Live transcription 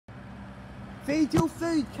Feed your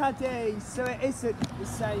food, caddy, so it isn't the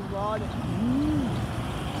same one.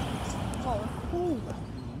 Oh, cool.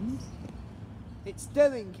 It's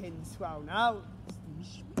doing Kingswell now.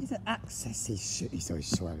 Is it access is so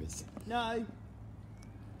slow, is it? No. I'm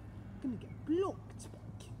gonna get blocked by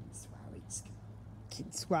Kingswell. It's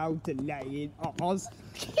Kingswell delaying ours.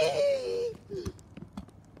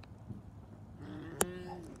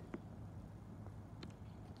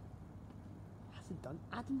 Hasn't done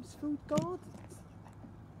Adamsfield Gardens.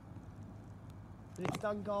 But it's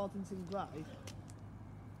done Gardens in Grey.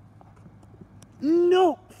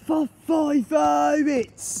 Not for 5-0,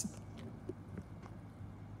 it's...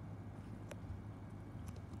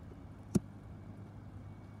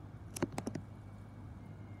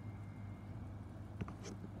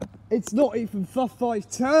 It's not even for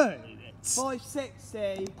 5-2. It's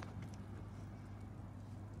 560.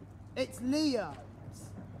 It's Leo's.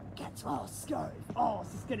 Get to our scope. Ours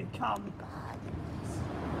is gonna come back.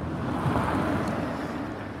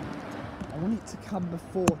 I want it to come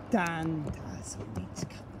before Dan does. I need to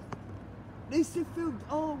come. At least they filmed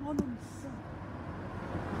one on set.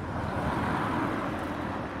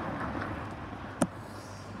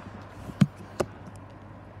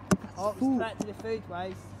 Oh, it's back to the food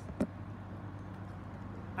waste.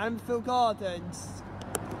 Adamsfield Gardens.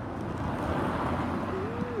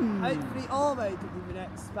 Hopefully Armade will be the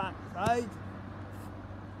next back road.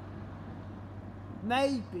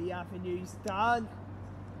 Maybe Avenue's done.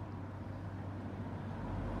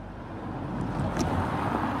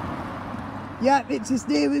 Yep, it's as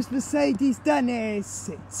near as Mercedes done is.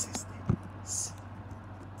 It's as near as...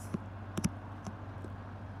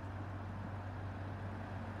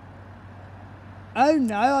 Oh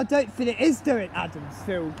no, I don't think it is doing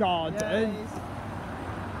Adamsfield Garden. Yeah,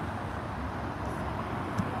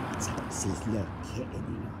 Taxis look hitting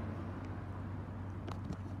you.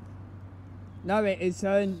 no, it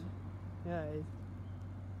isn't. Yeah, it is.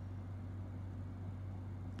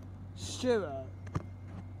 Stuart.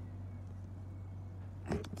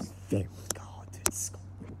 Adamsfield Garden's got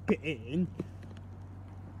a bit in.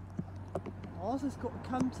 Ours has got to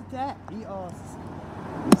come today. Ours has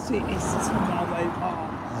See, it's tomorrow.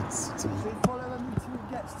 Oh, it's Should tomorrow. we follow him until he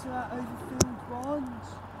gets to that overfilled ones?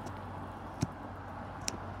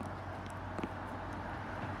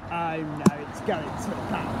 Oh no, it's going to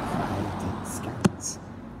about scans.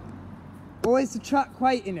 Or is the truck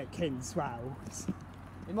waiting at Kingswell?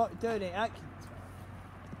 He might be doing it at Kingswell.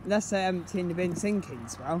 Unless they haven't seen the bins in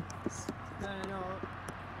Kingswell. No, no.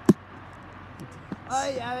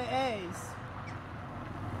 Oh yeah, it is.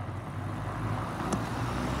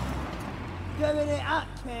 Doing it at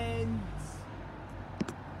Kins.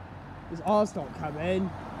 Is ours not coming?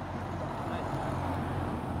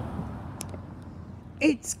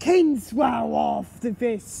 It's Kingswell after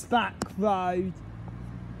this back road.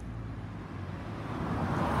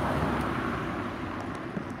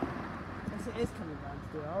 Yes, it is coming round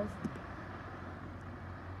to do ours.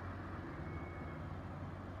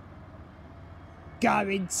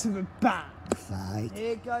 Going to the back road.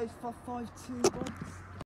 Here goes for 5-2 once.